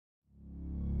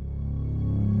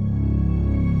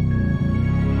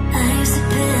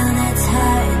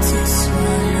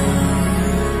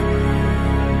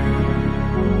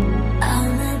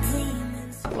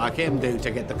him do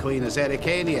to get the Queen of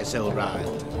Zericania so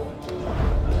riled?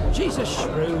 She's a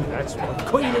shrew, that's what.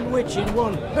 Queen and witch in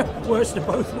one. Worst of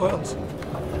both worlds.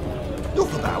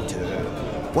 Enough about her.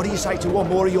 What do you say to one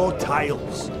more of your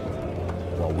tales?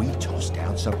 While we toss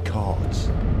down some cards.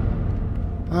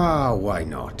 Ah, why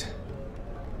not?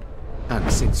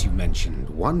 And since you mentioned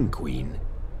one queen...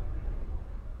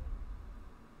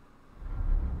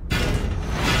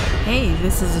 Hey,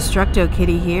 this is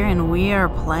DestructoKitty here, and we are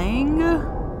playing...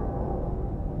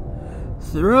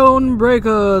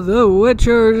 Thronebreaker, The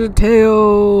Witcher Tales.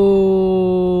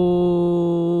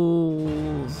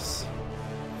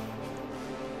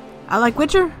 I like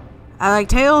Witcher. I like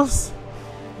Tales.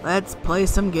 Let's play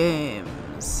some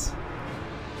games.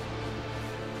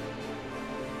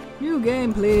 New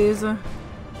game, please.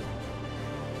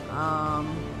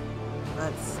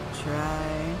 Let's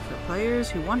try for players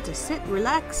who want to sit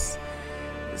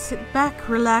back,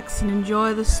 relax, and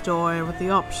enjoy the story with the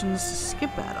options to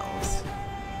skip battles.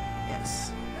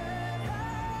 Yes.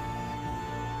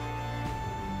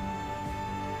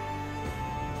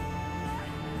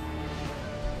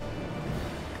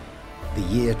 The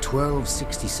year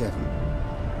 1267.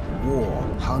 War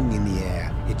hung in the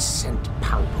air, its scent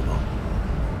palpable.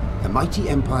 The mighty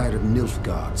empire of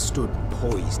Nilfgaard stood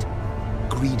poised,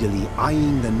 greedily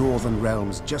eyeing the northern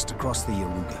realms just across the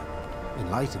Yaruga. In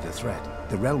light of the threat,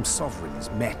 the realm's sovereigns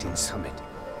met in summit.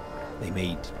 They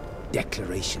made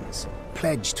declarations,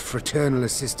 pledged fraternal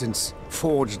assistance,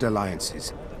 forged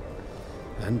alliances,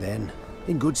 and then,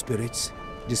 in good spirits,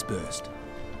 dispersed.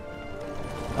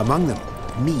 Among them,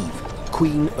 Neve,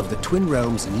 Queen of the Twin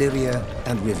Realms Lyria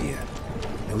and Rivia.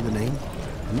 Know the name?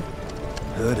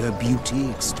 Heard her beauty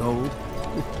extolled?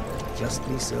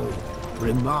 Justly so.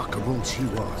 Remarkable she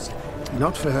was.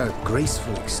 Not for her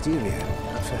graceful exterior,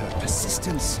 but for her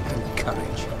persistence and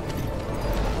courage.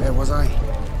 Where was I?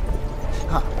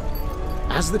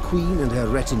 As the Queen and her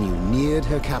retinue neared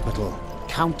her capital,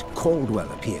 Count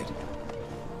Caldwell appeared.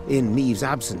 In Neve's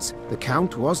absence, the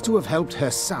Count was to have helped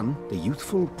her son, the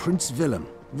youthful Prince Willem,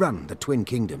 run the Twin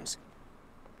Kingdoms.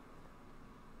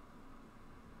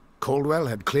 Caldwell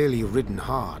had clearly ridden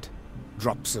hard.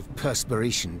 Drops of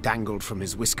perspiration dangled from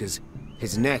his whiskers,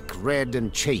 his neck red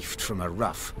and chafed from a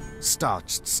ruff,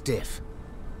 starched stiff.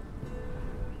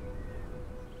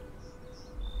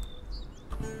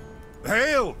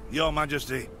 Hail, Your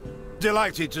Majesty.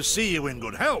 Delighted to see you in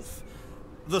good health.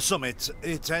 The summit,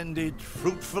 it ended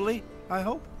fruitfully, I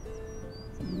hope?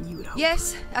 You would hope.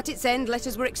 Yes, at its end,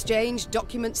 letters were exchanged,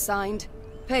 documents signed.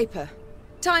 Paper.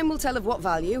 Time will tell of what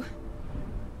value.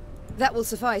 That will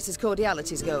suffice as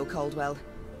cordialities go, Caldwell.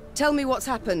 Tell me what's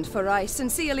happened, for I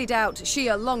sincerely doubt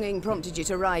sheer longing prompted you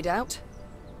to ride out.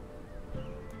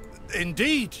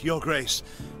 Indeed, Your Grace.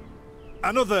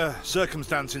 Another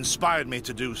circumstance inspired me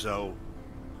to do so.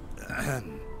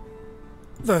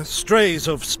 The strays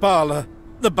of Sparla,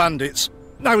 the bandits,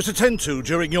 I was to tend to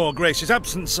during Your Grace's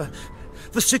absence.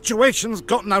 The situation's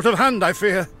gotten out of hand, I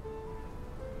fear.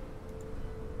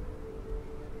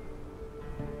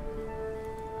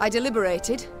 I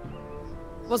deliberated.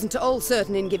 Wasn't at all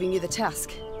certain in giving you the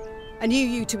task. I knew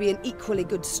you to be an equally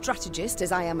good strategist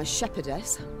as I am a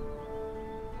shepherdess.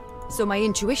 So my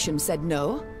intuition said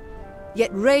no.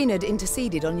 Yet Reynard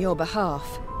interceded on your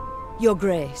behalf. Your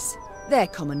Grace, they're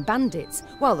common bandits,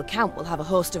 while the Count will have a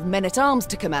host of men-at-arms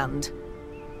to command.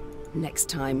 Next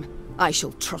time, I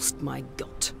shall trust my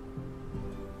gut.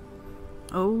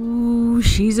 Oh,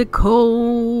 she's a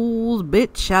cold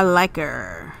bitch. I like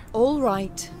her. All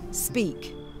right,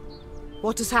 speak.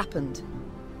 What has happened?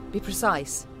 Be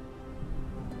precise.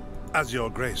 As Your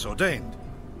Grace ordained,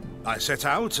 I set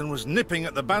out and was nipping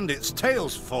at the bandits'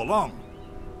 tails for long.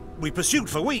 We pursued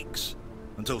for weeks,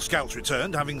 until scouts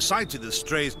returned, having sighted the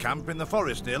strays' camp in the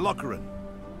forest near Locheren.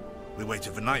 We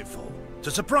waited for nightfall,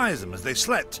 to surprise them as they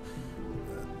slept.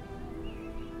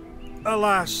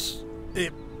 Alas,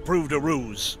 it proved a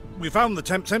ruse. We found the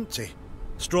tents empty,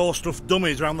 straw-stuffed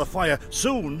dummies round the fire.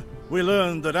 Soon, we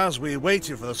learned that as we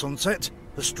waited for the sunset,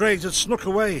 the strays had snuck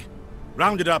away,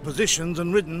 rounded our positions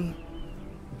and ridden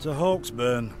to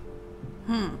Hawksburn.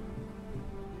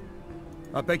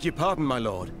 I beg your pardon, my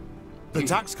lord. The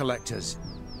tax collectors.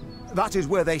 That is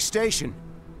where they station.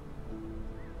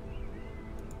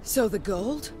 So the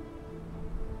gold?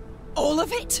 All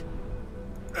of it?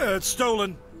 It's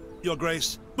stolen, Your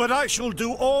Grace, but I shall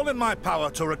do all in my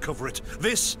power to recover it.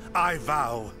 This I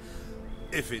vow,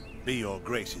 if it be Your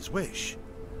Grace's wish.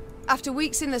 After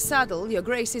weeks in the saddle, Your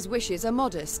Grace's wishes are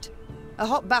modest. A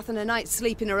hot bath and a night's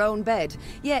sleep in her own bed.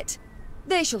 Yet,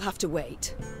 they shall have to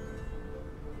wait.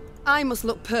 I must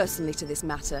look personally to this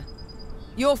matter.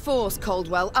 Your force,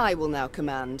 Caldwell, I will now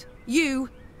command. You,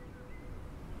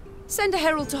 Send a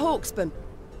herald to Hawksburn.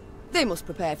 They must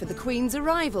prepare for the Queen's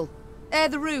arrival. Air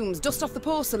the rooms, dust off the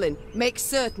porcelain. Make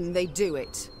certain they do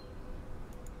it.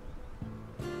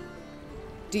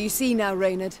 Do you see now,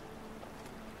 Reynard?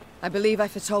 I believe I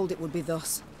foretold it would be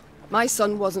thus. My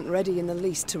son wasn't ready in the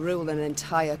least to rule an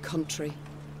entire country.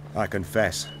 I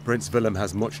confess, Prince Willem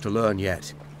has much to learn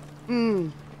yet.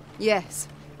 Yes.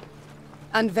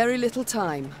 And very little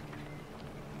time.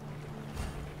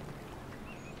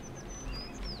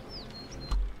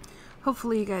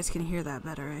 Hopefully you guys can hear that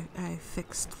better. I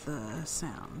fixed the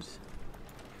sound.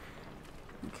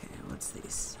 Okay, what's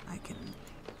these? I can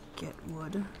get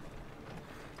wood.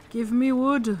 Give me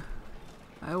wood!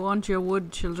 I want your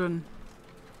wood, children.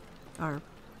 Or,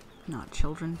 not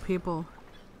children, people.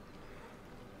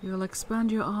 You'll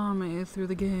expand your army through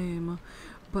the game,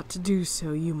 but to do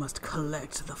so you must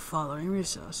collect the following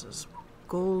resources.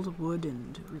 Gold, wood,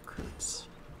 and recruits.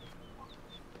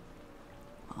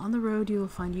 On the road you will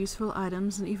find useful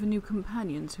items and even new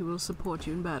companions who will support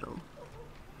you in battle.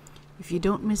 If you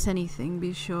don't miss anything,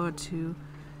 be sure to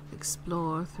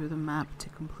explore through the map to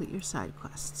complete your side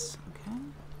quests, okay?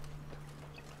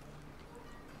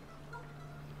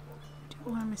 Don't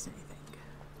want to miss anything,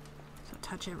 so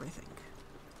touch everything.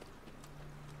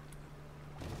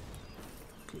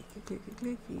 Clicky, clicky,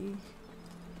 clicky.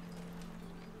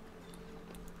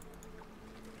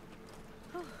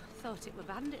 Oh, thought it were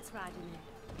bandits riding in.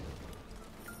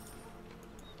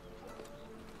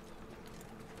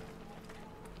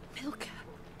 Milka.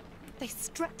 They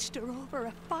stretched her over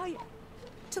a fire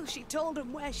till she told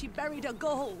them where she buried her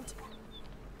gold.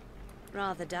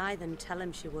 Rather die than tell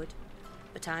him she would.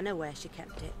 But I know where she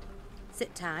kept it.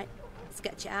 Sit tight.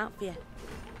 Sketch it out for you.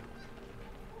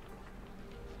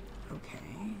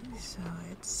 Okay, so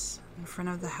it's in front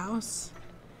of the house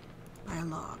by a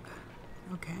log.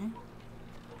 Okay.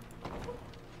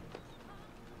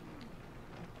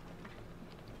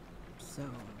 So...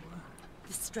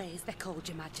 The strays, they're called,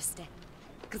 Your Majesty.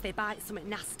 Because they bite something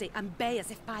nasty and bay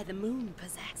as if by the moon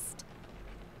possessed.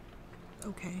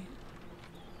 okay.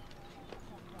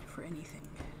 For anything.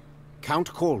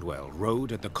 Count Caldwell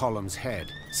rode at the column's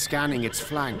head, scanning its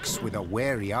flanks with a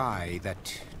wary eye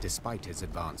that, despite his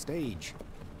advanced age,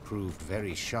 proved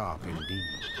very sharp indeed.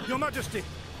 Your Majesty!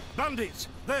 Bandits!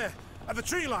 There! At the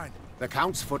tree line! The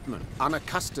Count's footmen,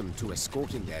 unaccustomed to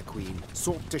escorting their queen,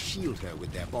 sought to shield her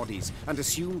with their bodies and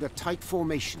assumed a tight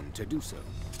formation to do so.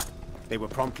 They were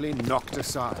promptly knocked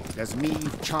aside as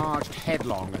Meve charged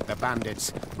headlong at the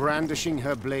bandits, brandishing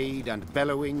her blade and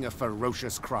bellowing a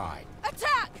ferocious cry.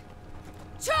 Attack!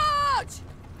 Charge!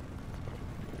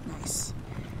 Nice.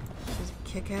 She's a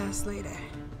kick-ass lady.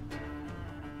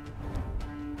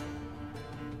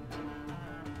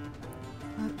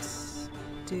 Let's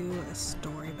do a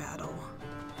story battle.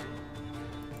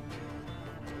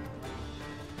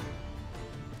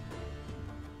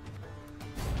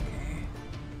 Okay.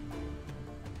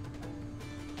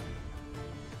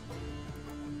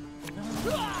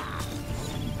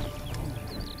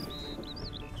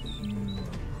 You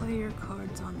play your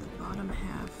cards on the bottom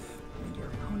half, and your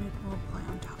opponent will play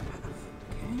on top half.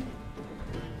 Okay?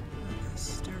 Let us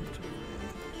start with...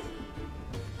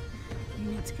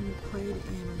 Units can be played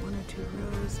in 1 or 2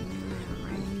 rows, melee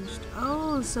arranged.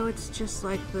 Oh, so it's just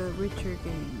like the Witcher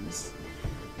games.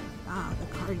 Ah, the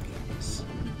card games.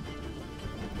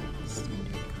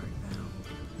 Standard card battle,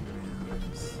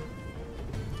 rounds.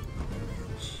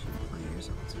 Match, players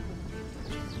ultimately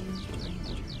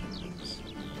turns.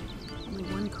 Only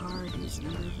 1 card, use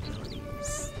number of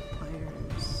abilities.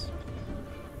 Players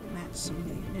match some of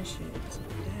the initiatives of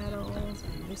battles.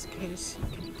 In this case,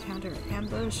 you can counter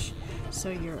ambush, so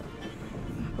your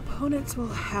opponents will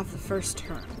have the first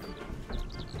turn.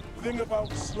 Thing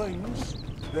about slings,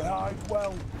 they hide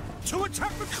well. To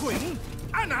attack the Queen?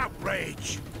 An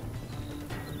outrage!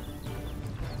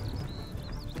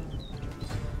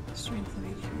 Strength of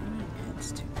each unit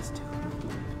adds to its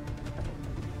total.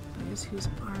 Players whose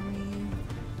army,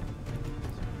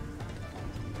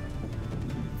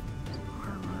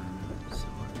 armor,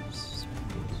 swords.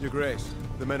 Your Grace,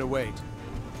 the men await.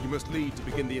 You must lead to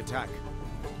begin the attack.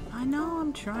 I know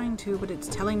I'm trying to, but it's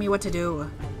telling me what to do.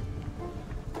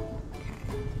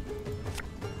 Okay.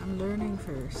 I'm learning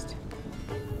first.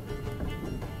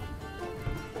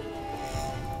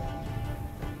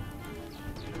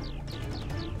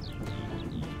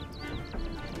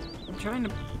 I'm trying to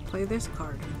play this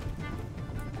card.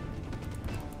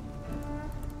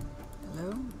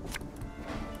 Hello?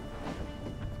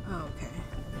 Oh, okay.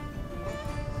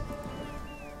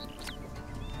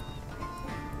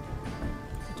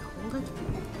 Hold it.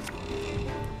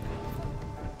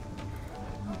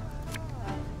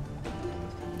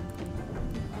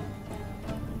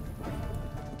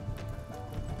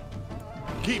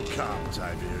 Keep calm,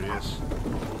 Tiberius.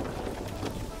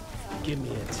 Give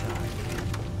me a time.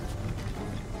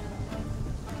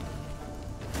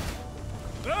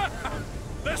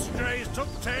 The strays took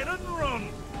tail and run!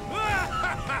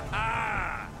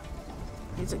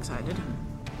 He's excited.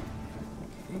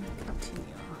 Okay, continue.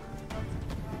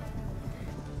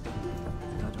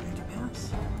 Not ready to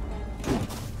pass.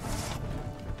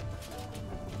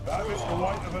 That was the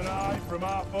white of an eye from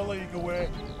half a league away.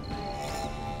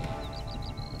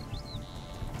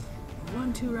 You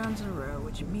won 2 rounds in a row,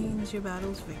 which means your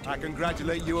battle's victory. I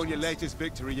congratulate you on your latest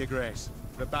victory, Your Grace.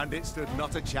 The bandits stood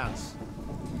not a chance.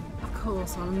 Of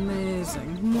course,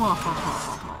 amazing.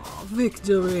 Mwahaha.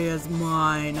 Victory is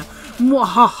mine.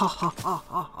 Mwahaha.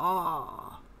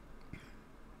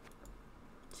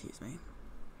 Excuse me.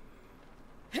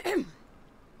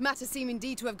 Matters seem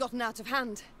indeed to have gotten out of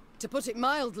hand, to put it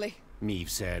mildly. Meve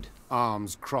said,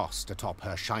 arms crossed atop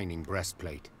her shining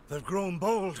breastplate. They've grown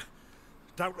bold.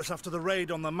 Doubtless after the raid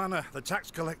on the manor, the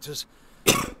tax collectors.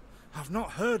 I've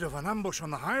not heard of an ambush on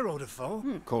the high road afore.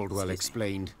 Caldwell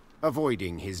explained,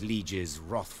 avoiding his liege's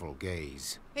wrathful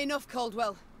gaze. Enough,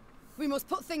 Caldwell. We must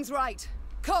put things right.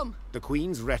 Come! The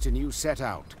Queen's retinue set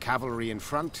out, cavalry in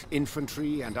front,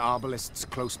 infantry and arbalists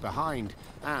close behind,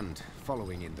 and,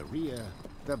 following in the rear,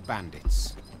 the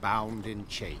bandits, bound in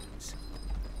chains.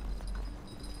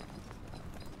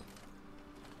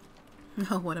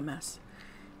 Oh, what a mess.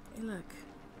 Hey, look.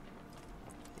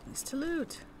 Things to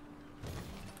loot.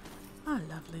 I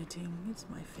love looting. It's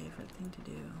my favorite thing to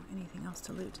do. Anything else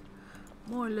to loot?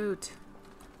 More loot.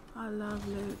 I love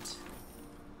loot.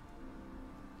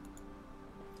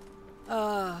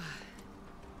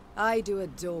 I do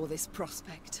adore this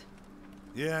prospect.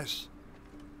 Yes.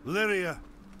 Lyria,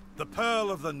 the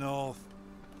Pearl of the North.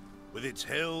 With its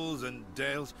hills and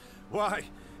dales. Why,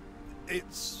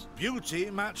 its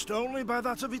beauty matched only by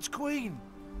that of its queen.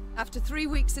 After 3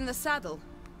 weeks in the saddle,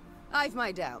 I've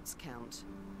my doubts, Count.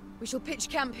 We shall pitch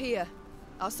camp here.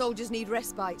 Our soldiers need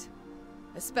respite.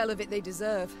 A spell of it they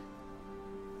deserve.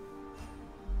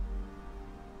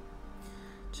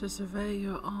 To survey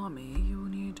your army, you will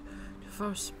need to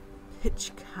first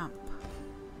pitch camp.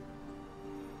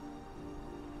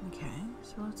 Okay,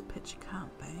 so let's pitch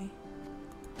camp, eh?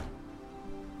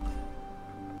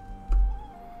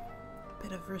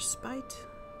 Bit of respite.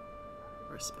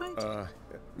 Respite?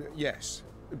 Yes.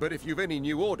 But if you've any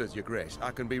new orders, Your Grace,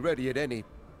 I can be ready at any...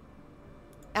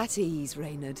 At ease,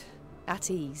 Reynard. At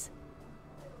ease.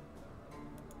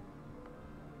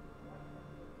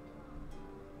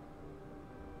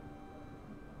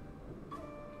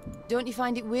 Don't you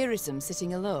find it wearisome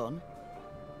sitting alone?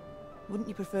 Wouldn't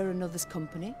you prefer another's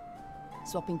company?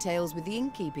 Swapping tales with the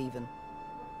innkeep, even?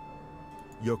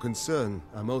 Your concern,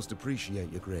 I most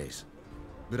appreciate, Your Grace.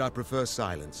 But I prefer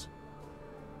silence.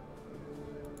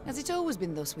 Has it always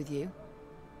been thus with you?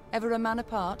 Ever a man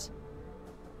apart?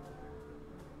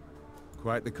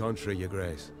 Quite the contrary, Your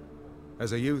Grace.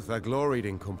 As a youth, I gloried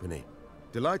in company,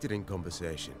 delighted in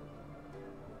conversation.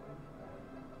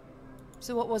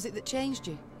 So what was it that changed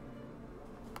you?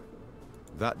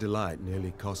 That delight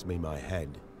nearly cost me my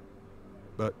head.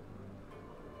 But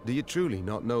do you truly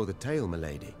not know the tale,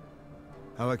 milady?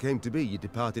 How I came to be your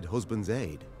departed husband's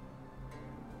aide?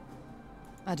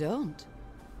 I don't,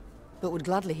 but would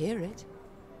gladly hear it.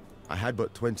 I had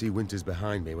but 20 winters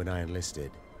behind me when I enlisted.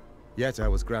 Yet I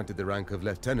was granted the rank of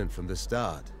lieutenant from the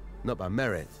start, not by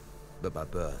merit, but by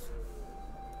birth.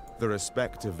 The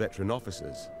respect of veteran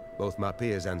officers, both my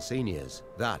peers and seniors,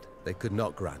 that they could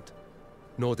not grant.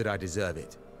 Nor did I deserve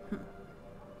it.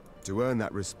 To earn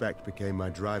that respect became my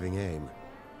driving aim,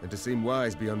 and to seem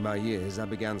wise beyond my years, I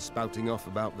began spouting off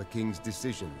about the king's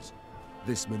decisions.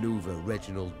 This maneuver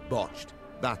Reginald botched,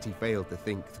 that he failed to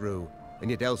think through,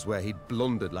 and yet elsewhere he'd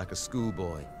blundered like a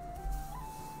schoolboy.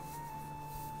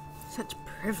 Such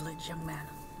privilege, young man.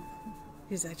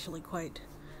 He's actually quite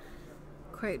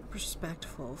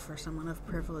respectful for someone of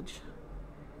privilege.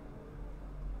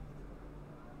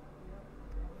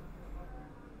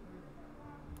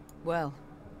 Well,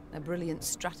 a brilliant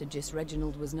strategist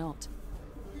Reginald was not.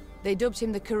 They dubbed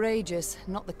him the courageous,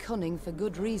 not the cunning, for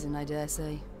good reason, I dare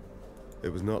say.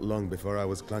 It was not long before I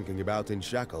was clanking about in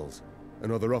shackles.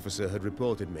 Another officer had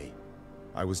reported me.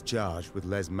 I was charged with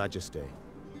lèse-majesté.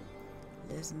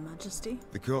 Lèse-majesté?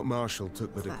 The court-martial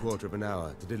took but a quarter of an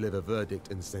hour to deliver verdict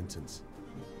and sentence.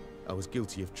 I was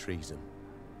guilty of treason,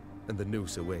 and the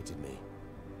noose awaited me.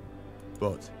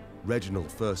 But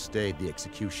Reginald first stayed the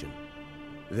execution,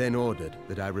 then ordered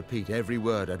that I repeat every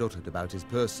word I'd uttered about his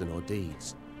person or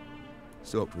deeds.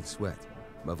 Soaked with sweat,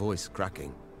 my voice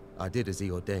cracking, I did as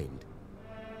he ordained.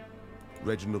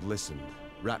 Reginald listened,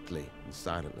 raptly and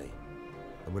silently.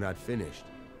 and when I'd finished,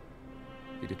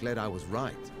 he declared I was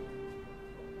right.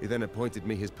 He then appointed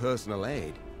me his personal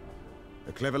aide.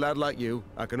 A clever lad like you,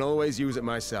 I can always use at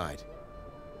my side.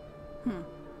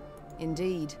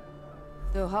 Indeed.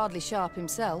 Though hardly sharp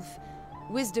himself,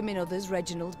 wisdom in others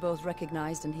Reginald both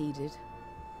recognized and heeded.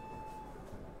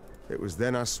 It was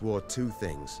then I swore 2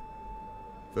 things.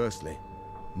 Firstly,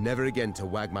 never again to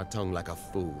wag my tongue like a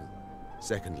fool.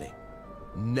 Secondly,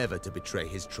 never to betray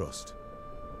his trust.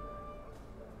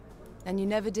 And you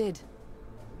never did.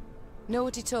 Know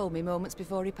what he told me moments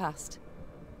before he passed?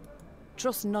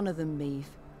 Trust none of them, Meave,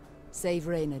 save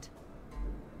Reynard.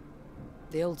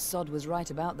 The old sod was right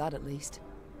about that, at least.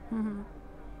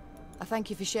 I thank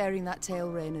you for sharing that tale,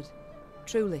 Reynard.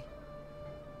 Truly.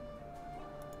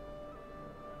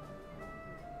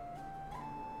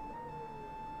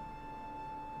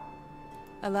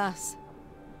 Alas,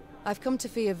 I've come to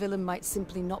fear Willem might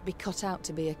simply not be cut out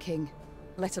to be a king,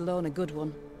 let alone a good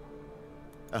one.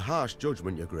 A harsh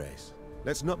judgment, your grace.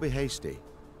 Let's not be hasty.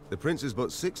 The prince is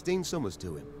but 16 summers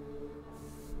to him.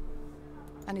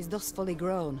 And is thus fully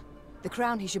grown. The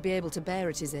crown he should be able to bear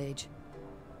at his age.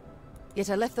 Yet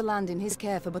I left the land in his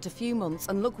care for but a few months,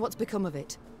 and look what's become of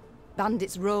it.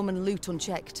 Bandits roam and loot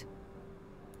unchecked.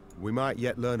 We might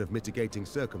yet learn of mitigating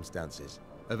circumstances.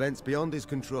 Events beyond his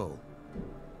control.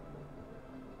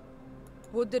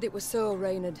 Would that it were so,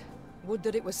 Reynard. Would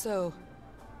that it were so.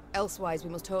 Elsewise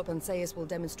we must hope Ancaeus will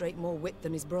demonstrate more wit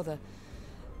than his brother.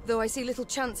 Though I see little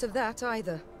chance of that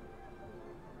either.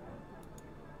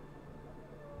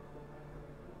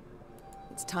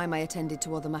 It's time I attended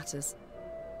to other matters.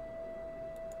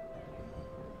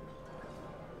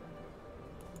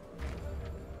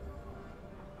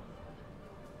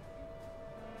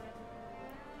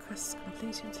 Quest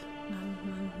completed.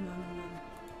 None.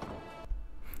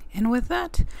 And with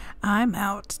that, I'm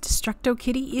out.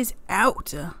 DestructoKitty is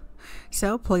out.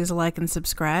 So please like and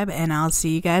subscribe, and I'll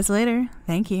see you guys later.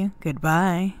 Thank you.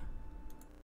 Goodbye.